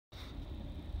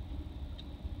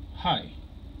Hi,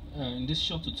 in this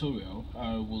short tutorial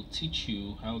I will teach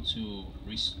you how to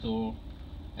restore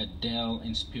a Dell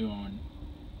Inspiron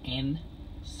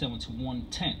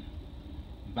N7110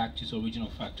 back to its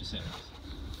original factory settings.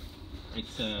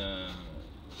 It's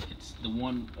the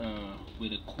one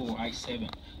with a Core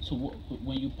i7. So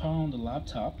when you power on the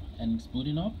laptop and it's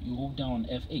booting up, you hold down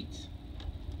F8.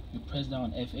 You press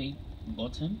down F8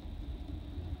 button.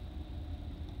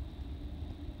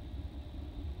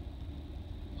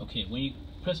 Okay, when you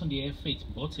press on the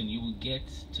F8 button, you will get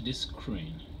to this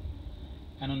screen,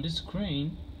 and on this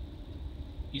screen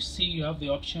you see you have the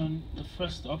option. The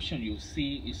first option you'll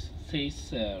see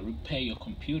says repair your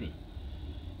computer,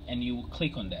 and you will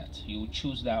click on that. You will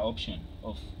choose that option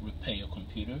of repair your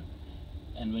computer,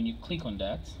 and when you click on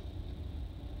that,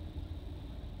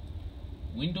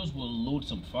 Windows will load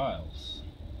some files.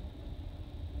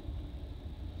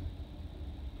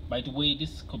 By the way,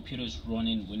 this computer is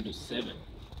running Windows 7.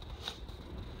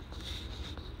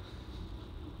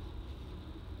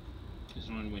 It's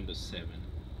running Windows 7.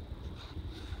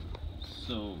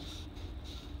 So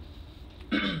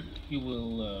you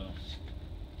will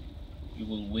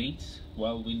wait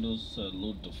while Windows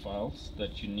load the files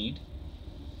that you need.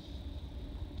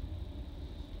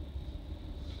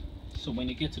 So when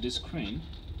you get to this screen,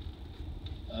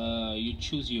 you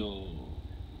choose your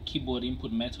keyboard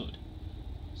input method.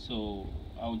 So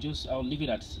I'll leave it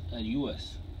at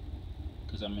US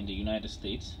because I'm in the United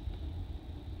States.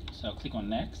 So I'll click on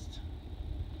next,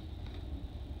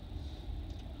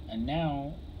 and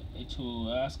now it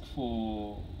will ask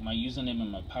for my username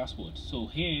and my password. So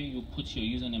here you put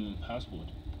your username and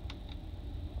password.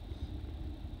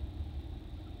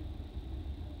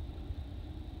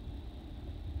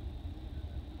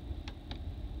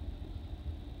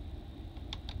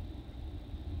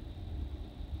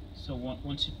 So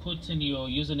once you put in your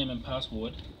username and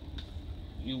password,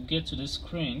 you get to this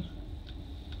screen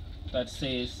that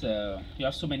says you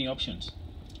have so many options.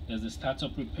 There's the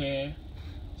startup repair,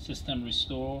 system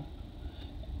restore.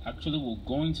 Actually, we'll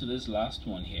go into this last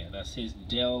one here that says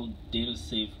Dell data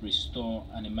save restore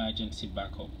and emergency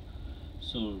backup.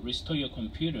 So restore your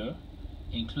computer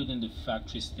including the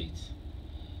factory state.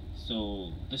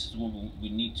 So this is what we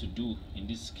need to do in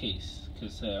this case,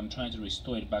 because I'm trying to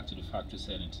restore it back to the factory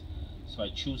settings. So I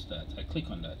choose that, I click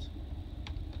on that.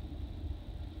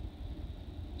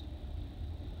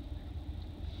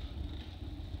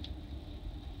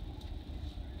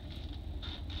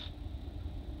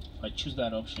 I choose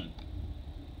that option.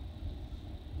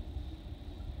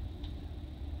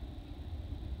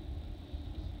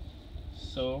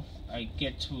 So I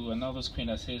get to another screen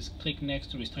that says click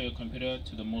next to restore your computer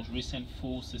to the most recent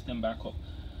full system backup.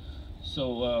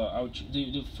 So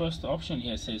the first option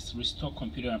here says restore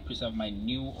computer and preserve my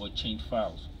new or changed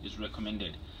files is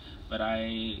recommended. But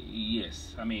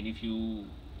yes, I mean, if you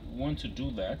want to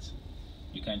do that,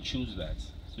 you can choose that.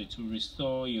 So it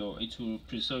will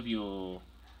preserve your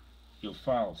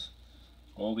files,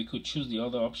 or we could choose the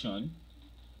other option,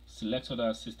 select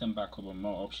other system backup or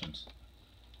more options.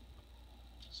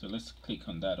 So let's click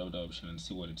on that other option and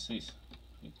see what it says.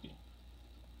 Okay.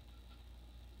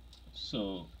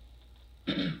 So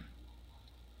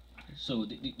so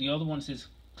the other one says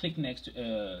click next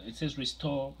it says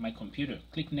restore my computer.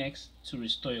 Click next to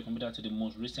restore your computer to the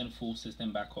most recent full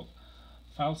system backup.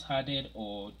 Files added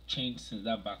or changed since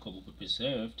that backup will be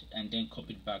preserved and then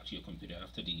copied back to your computer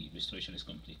after the restoration is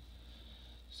complete.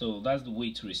 So that's the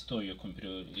way to restore your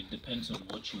computer. It depends on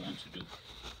what you want to do.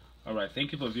 Alright,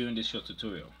 thank you for viewing this short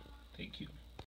tutorial. Thank you.